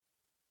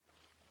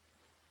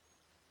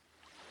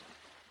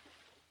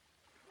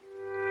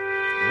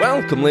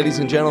Welcome, ladies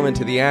and gentlemen,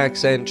 to the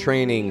Accent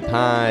Training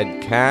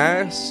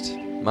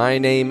Podcast. My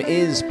name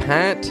is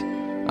Pat.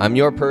 I'm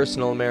your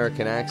personal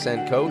American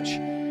accent coach.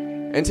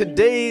 And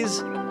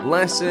today's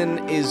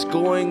lesson is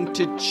going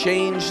to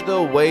change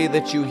the way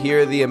that you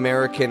hear the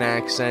American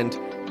accent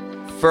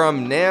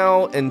from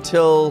now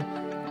until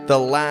the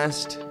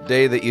last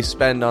day that you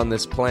spend on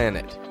this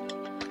planet.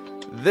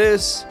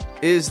 This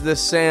is the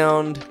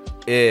sound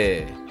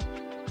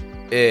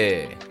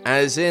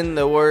as in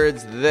the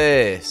words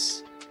this,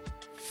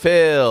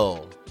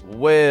 Phil,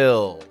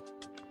 Will,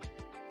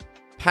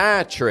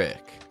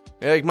 Patrick,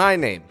 like my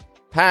name,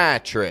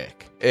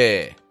 Patrick,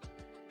 This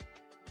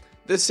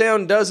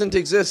sound doesn't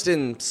exist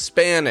in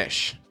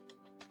Spanish.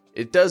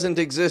 It doesn't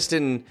exist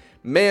in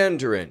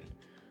Mandarin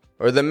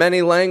or the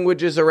many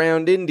languages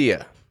around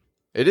India.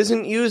 It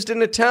isn't used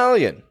in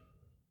Italian.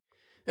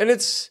 And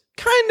it's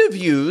kind of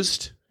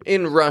used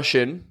in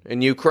Russian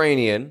and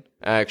Ukrainian,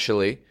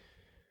 actually,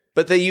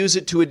 but they use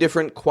it to a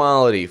different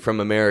quality from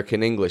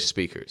American English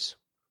speakers.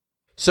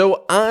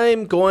 So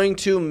I'm going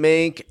to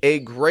make a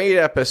great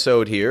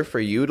episode here for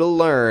you to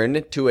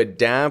learn to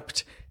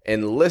adapt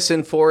and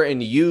listen for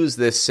and use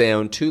this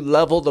sound to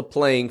level the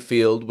playing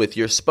field with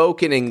your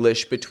spoken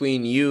English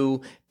between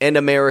you and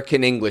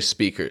American English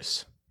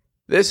speakers.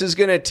 This is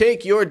going to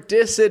take your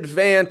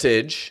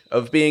disadvantage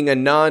of being a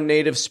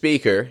non-native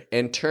speaker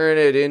and turn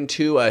it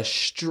into a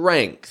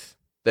strength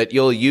that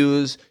you'll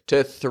use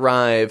to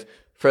thrive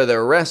for the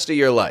rest of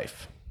your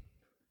life.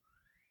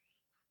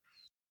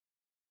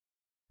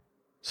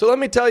 So let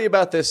me tell you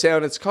about this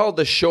sound. It's called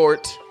the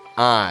short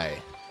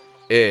I.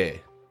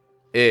 There's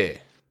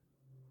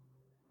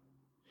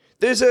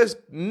a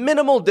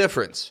minimal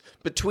difference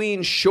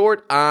between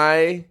short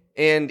I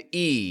and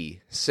E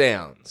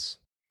sounds.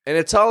 And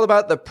it's all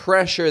about the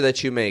pressure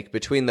that you make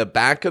between the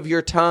back of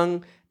your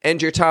tongue and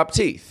your top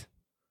teeth.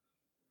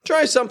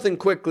 Try something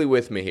quickly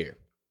with me here.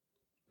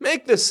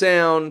 Make the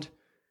sound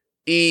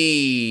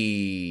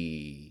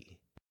E.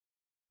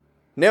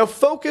 Now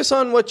focus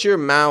on what your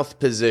mouth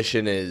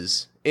position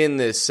is in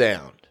this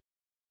sound.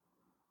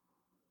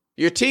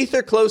 Your teeth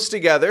are close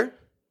together.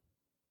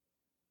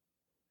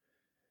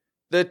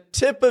 The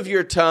tip of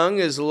your tongue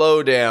is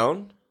low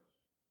down,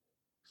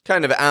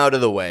 kind of out of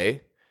the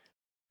way,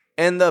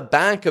 and the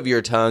back of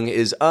your tongue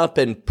is up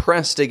and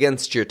pressed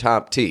against your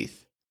top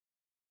teeth.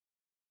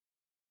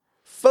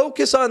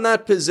 Focus on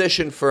that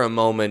position for a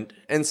moment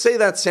and say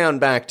that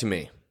sound back to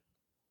me.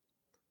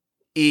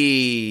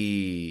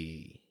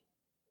 E.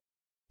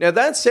 Now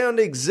that sound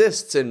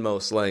exists in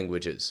most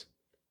languages.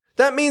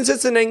 That means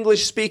it's an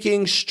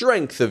English-speaking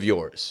strength of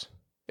yours.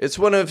 It's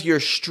one of your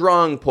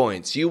strong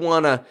points. You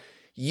want to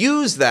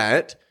use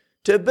that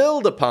to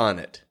build upon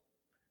it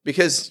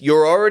because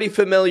you're already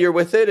familiar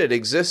with it. It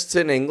exists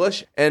in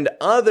English, and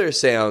other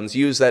sounds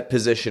use that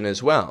position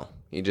as well.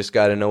 You just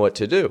got to know what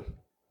to do.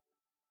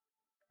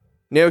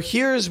 Now,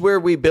 here's where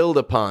we build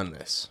upon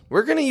this.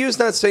 We're going to use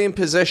that same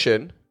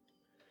position,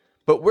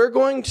 but we're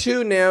going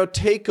to now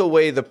take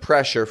away the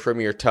pressure from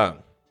your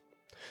tongue.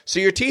 So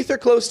your teeth are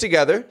close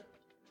together.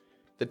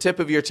 The tip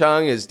of your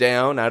tongue is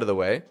down, out of the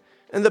way,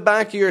 and the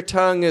back of your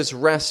tongue is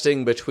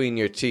resting between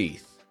your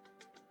teeth.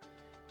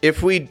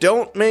 If we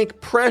don't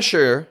make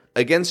pressure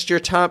against your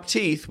top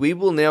teeth, we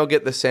will now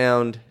get the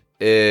sound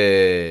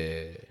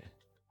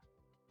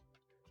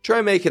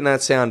Try making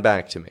that sound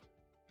back to me.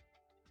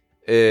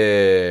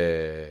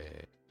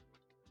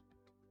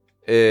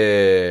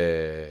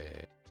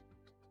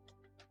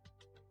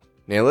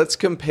 Now let's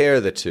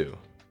compare the two.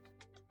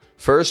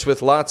 First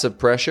with lots of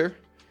pressure.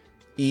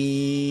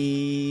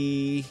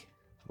 E.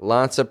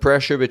 Lots of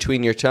pressure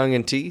between your tongue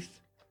and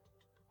teeth.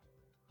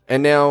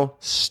 And now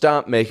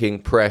stop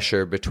making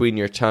pressure between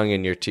your tongue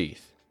and your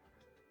teeth.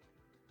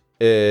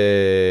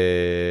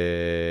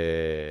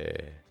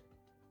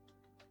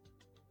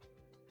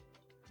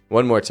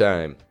 One more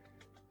time.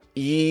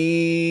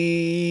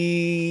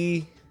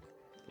 E.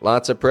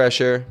 Lots of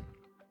pressure.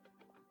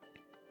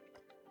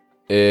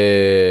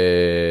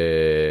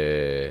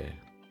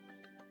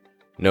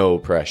 No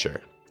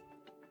pressure.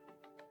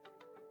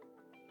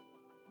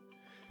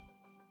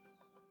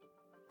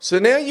 So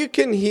now you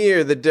can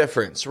hear the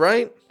difference,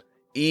 right?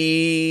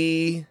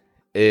 Your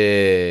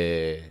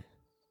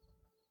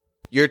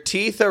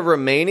teeth are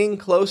remaining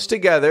close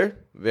together.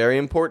 Very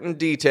important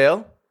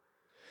detail.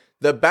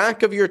 The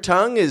back of your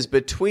tongue is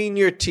between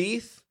your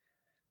teeth.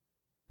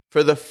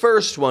 For the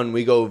first one,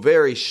 we go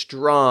very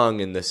strong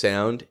in the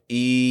sound.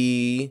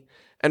 E.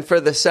 And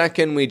for the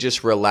second, we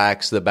just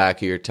relax the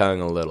back of your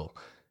tongue a little.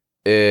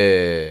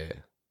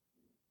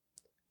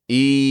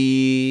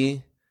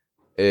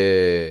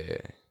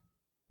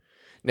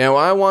 Now,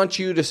 I want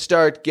you to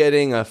start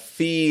getting a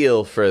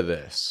feel for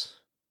this.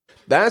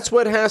 That's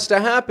what has to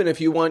happen if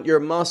you want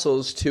your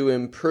muscles to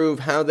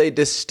improve how they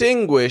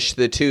distinguish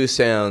the two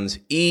sounds,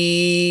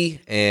 E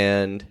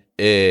and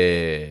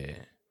E.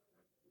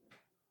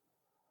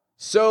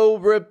 So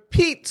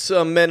repeat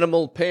some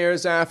minimal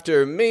pairs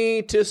after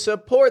me to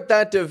support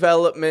that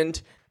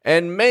development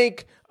and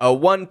make A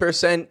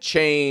 1%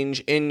 change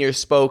in your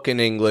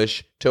spoken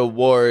English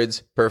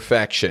towards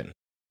perfection.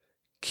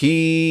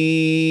 Keys.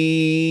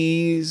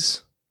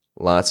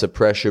 Lots of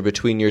pressure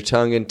between your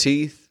tongue and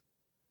teeth.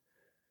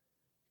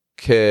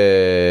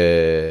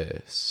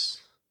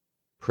 Kiss.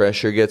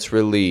 Pressure gets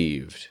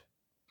relieved.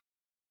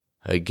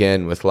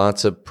 Again, with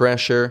lots of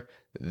pressure.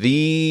 These.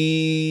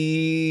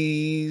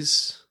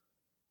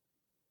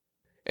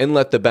 And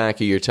let the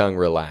back of your tongue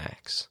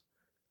relax.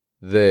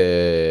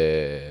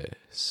 This.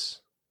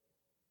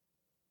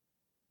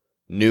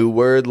 New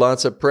word,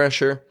 lots of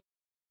pressure.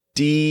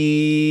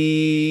 Deed.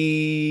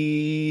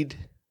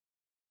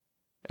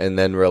 And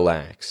then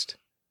relaxed.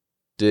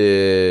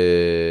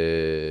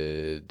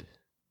 Did.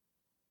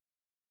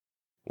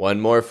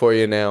 One more for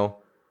you now.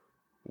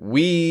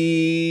 Wheel.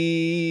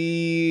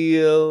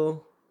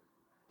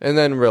 And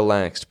then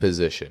relaxed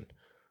position.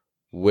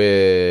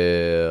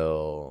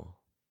 Will.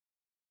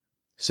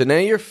 So now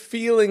you're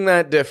feeling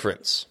that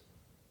difference.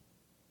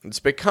 It's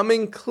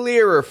becoming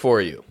clearer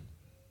for you.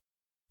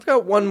 I've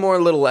got one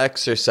more little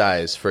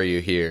exercise for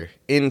you here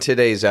in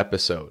today's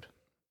episode.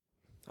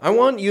 I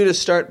want you to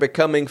start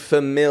becoming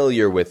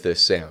familiar with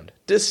this sound,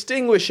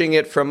 distinguishing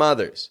it from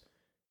others.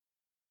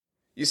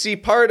 You see,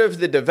 part of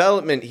the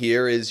development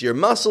here is your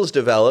muscles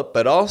develop,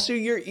 but also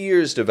your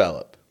ears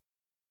develop.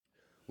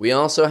 We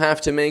also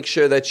have to make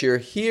sure that your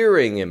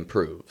hearing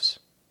improves.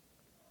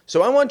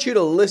 So I want you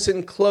to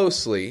listen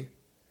closely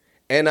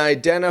and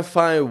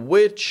identify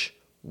which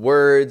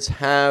words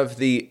have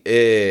the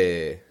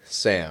I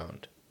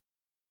sound.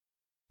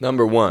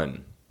 Number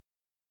 1.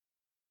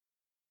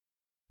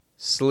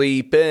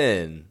 Sleep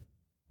in.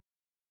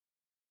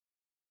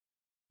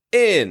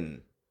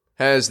 In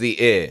has the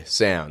I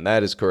sound.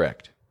 That is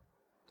correct.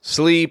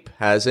 Sleep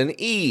has an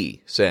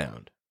E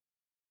sound.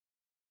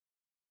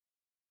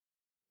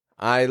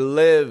 I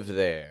live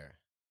there.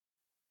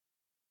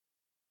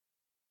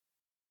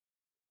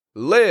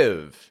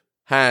 Live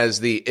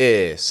has the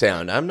I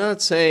sound. I'm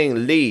not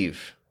saying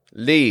leave.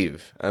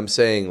 Leave. I'm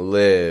saying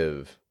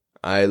live.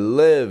 I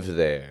live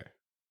there.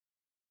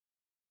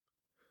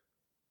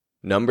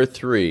 Number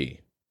 3.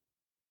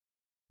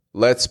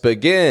 Let's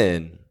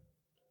begin.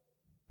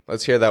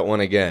 Let's hear that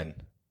one again.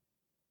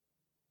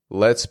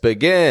 Let's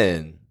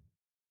begin.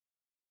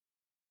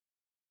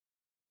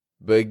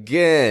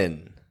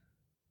 Begin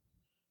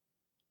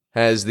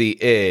has the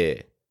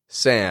I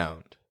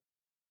sound.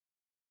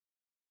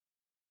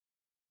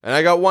 And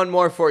I got one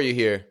more for you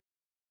here.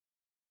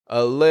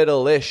 A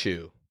little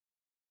issue.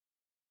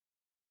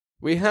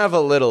 We have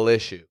a little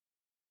issue.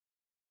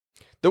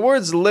 The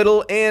words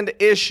little and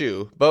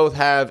issue both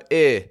have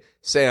I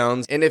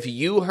sounds, and if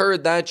you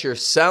heard that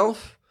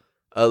yourself,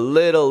 a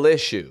little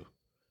issue.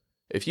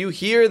 If you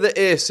hear the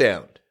I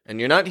sound, and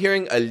you're not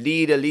hearing a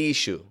little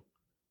issue,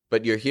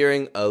 but you're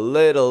hearing a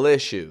little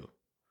issue,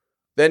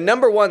 then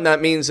number 1,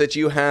 that means that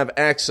you have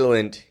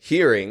excellent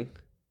hearing,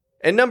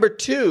 and number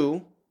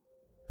 2,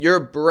 your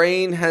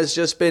brain has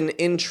just been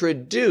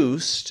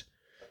introduced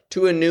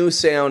to a new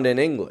sound in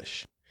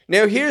English.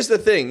 Now, here's the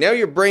thing. Now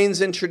your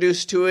brain's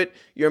introduced to it.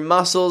 Your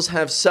muscles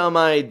have some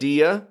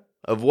idea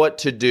of what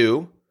to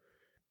do.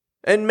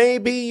 And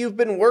maybe you've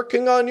been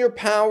working on your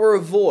power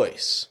of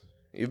voice.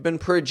 You've been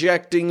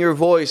projecting your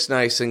voice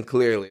nice and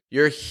clearly.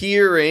 You're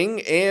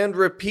hearing and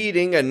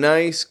repeating a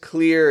nice,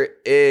 clear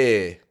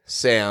I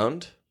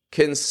sound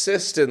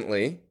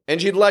consistently.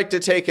 And you'd like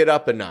to take it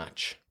up a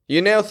notch.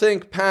 You now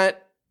think,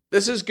 Pat,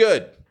 this is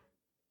good.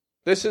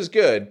 This is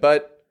good,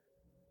 but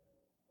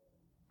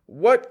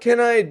what can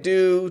I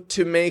do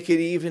to make it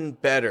even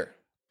better?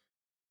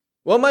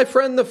 Well, my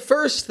friend, the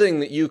first thing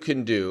that you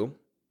can do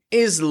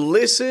is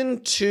listen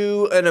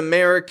to an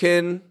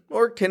American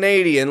or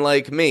Canadian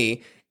like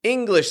me,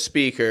 English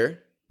speaker,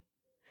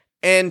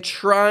 and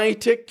try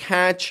to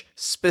catch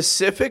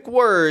specific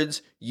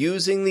words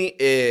using the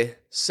I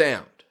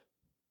sound.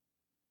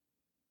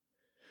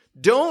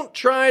 Don't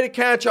try to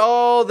catch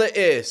all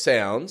the I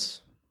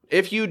sounds.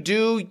 If you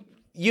do,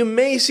 you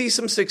may see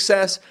some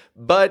success,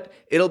 but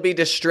it'll be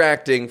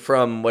distracting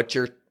from what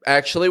you're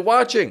actually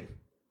watching.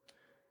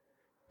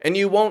 And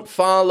you won't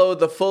follow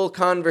the full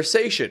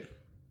conversation.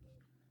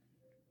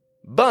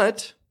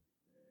 But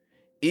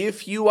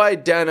if you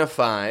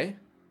identify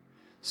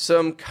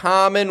some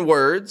common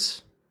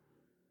words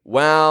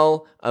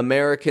while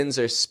Americans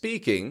are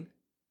speaking,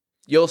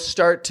 you'll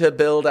start to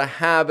build a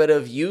habit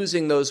of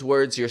using those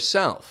words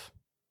yourself.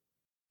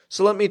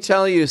 So let me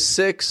tell you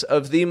 6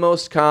 of the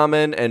most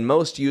common and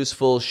most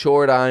useful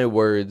short I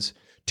words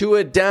to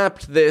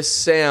adapt this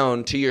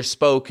sound to your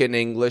spoken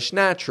English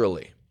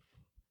naturally.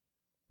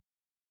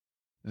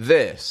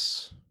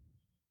 This,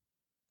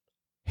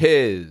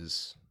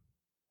 his,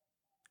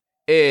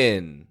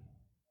 in,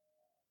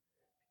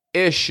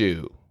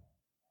 issue,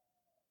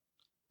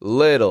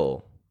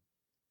 little,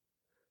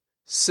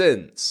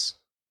 since.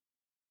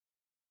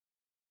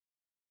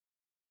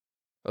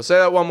 I'll say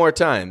that one more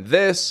time.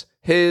 This,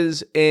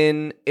 his,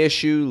 in,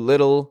 issue,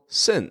 little,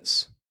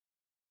 since.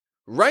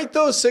 Write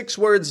those 6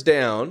 words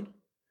down,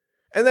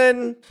 and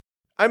then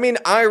I mean,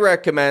 I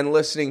recommend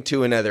listening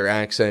to another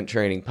accent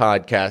training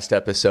podcast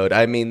episode.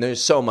 I mean,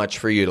 there's so much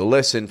for you to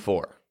listen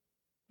for.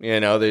 You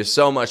know, there's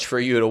so much for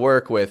you to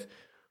work with.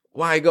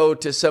 Why go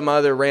to some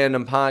other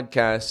random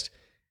podcast?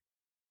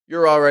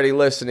 You're already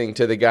listening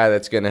to the guy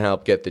that's going to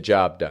help get the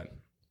job done.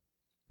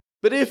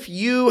 But if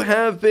you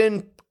have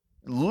been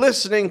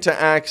listening to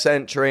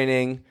accent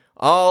training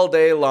all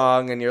day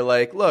long and you're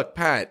like, look,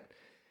 Pat,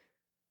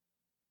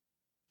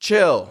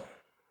 chill.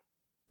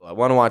 I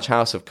want to watch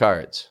House of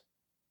Cards.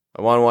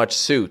 I want to watch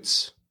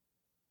Suits.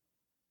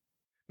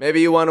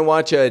 Maybe you want to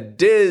watch a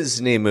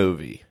Disney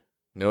movie.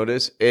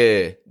 Notice,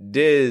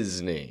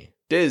 Disney.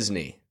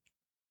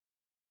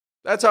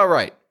 That's all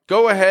right.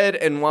 Go ahead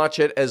and watch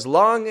it as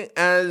long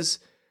as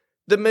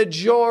the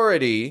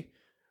majority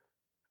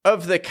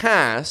of the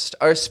cast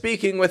are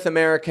speaking with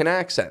American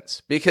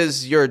accents,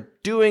 because you're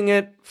doing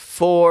it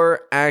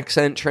for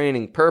accent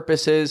training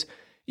purposes.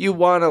 You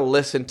want to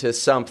listen to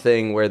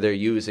something where they're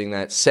using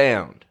that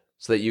sound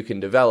so that you can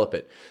develop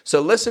it.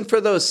 So listen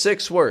for those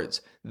 6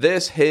 words.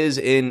 This, his,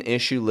 in,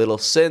 issue, little,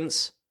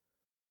 since.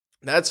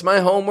 That's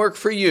my homework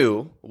for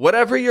you.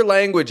 Whatever your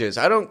language is,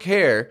 I don't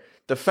care.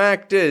 The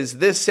fact is,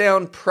 this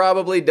sound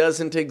probably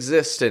doesn't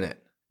exist in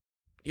it.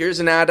 Here's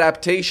an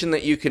adaptation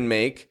that you can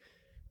make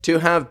to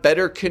have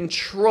better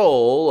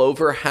control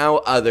over how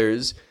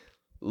others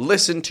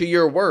listen to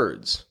your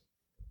words.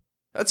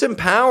 That's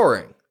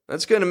empowering.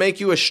 That's going to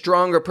make you a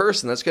stronger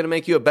person. That's going to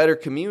make you a better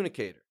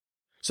communicator.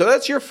 So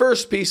that's your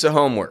first piece of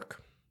homework.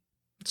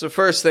 It's the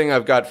first thing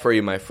I've got for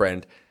you, my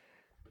friend.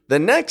 The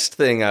next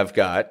thing I've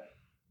got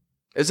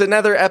is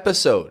another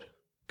episode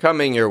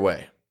coming your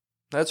way.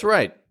 That's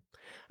right.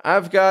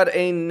 I've got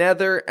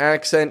another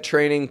accent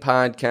training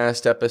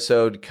podcast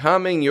episode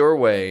coming your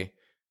way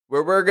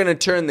where we're going to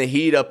turn the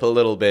heat up a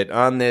little bit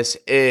on this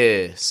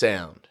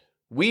sound.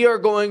 We are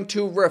going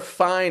to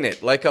refine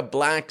it like a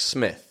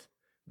blacksmith,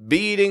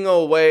 beating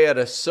away at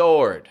a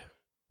sword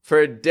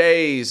for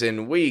days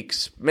and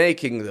weeks,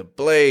 making the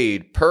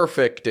blade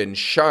perfect and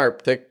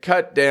sharp to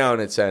cut down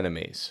its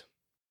enemies.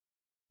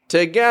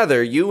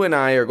 Together, you and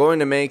I are going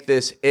to make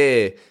this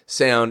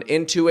sound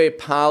into a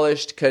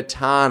polished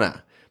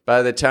katana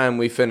by the time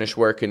we finish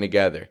working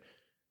together.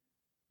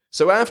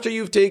 So after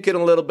you've taken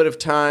a little bit of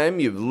time,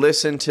 you've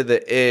listened to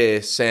the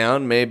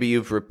sound, maybe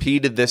you've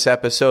repeated this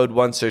episode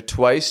once or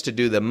twice to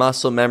do the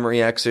muscle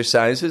memory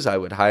exercises, I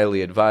would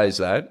highly advise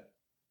that.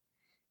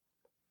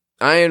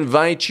 I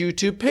invite you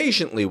to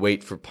patiently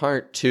wait for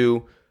part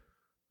 2,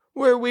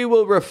 where we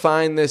will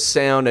refine this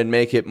sound and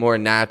make it more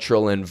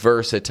natural and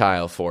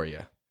versatile for you.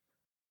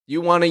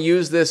 You want to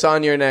use this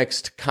on your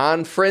next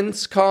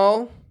conference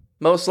call,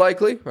 most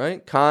likely,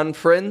 right?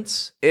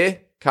 Conference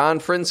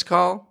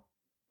call.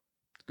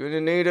 Going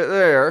to need it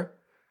there.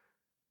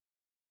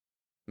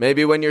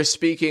 Maybe when you're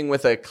speaking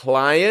with a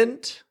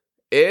client,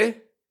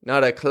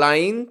 not a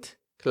client,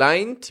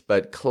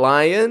 but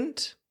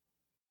client.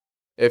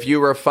 If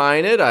you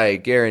refine it, I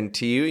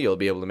guarantee you'll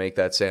be able to make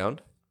that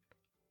sound.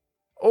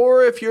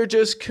 Or if you're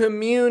just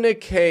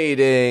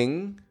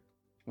communicating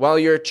while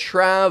you're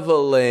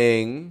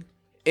traveling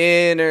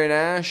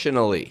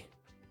internationally.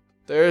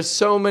 There's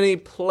so many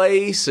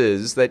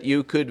places that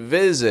you could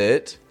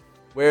visit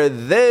where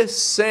this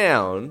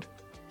sound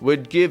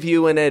would give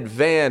you an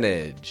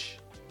advantage.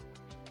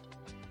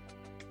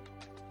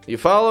 You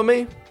follow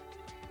me?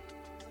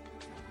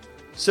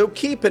 So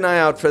keep an eye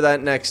out for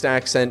that next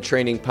accent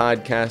training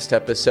podcast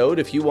episode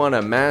if you want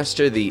to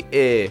master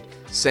the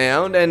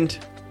sound. And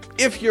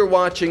if you're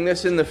watching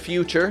this in the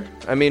future,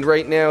 I mean,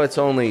 right now it's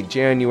only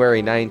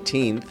January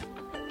 19th,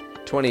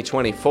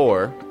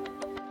 2024.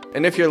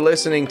 And if you're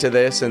listening to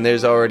this and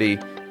there's already,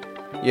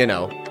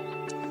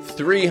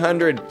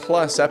 300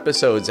 plus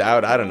episodes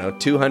out,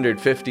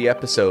 250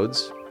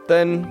 episodes,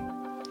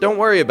 then don't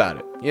worry about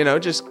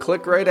it. Just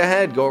click right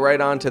ahead, go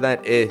right on to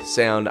that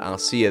sound. I'll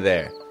see you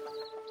there.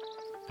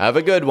 Have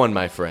a good one,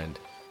 my friend.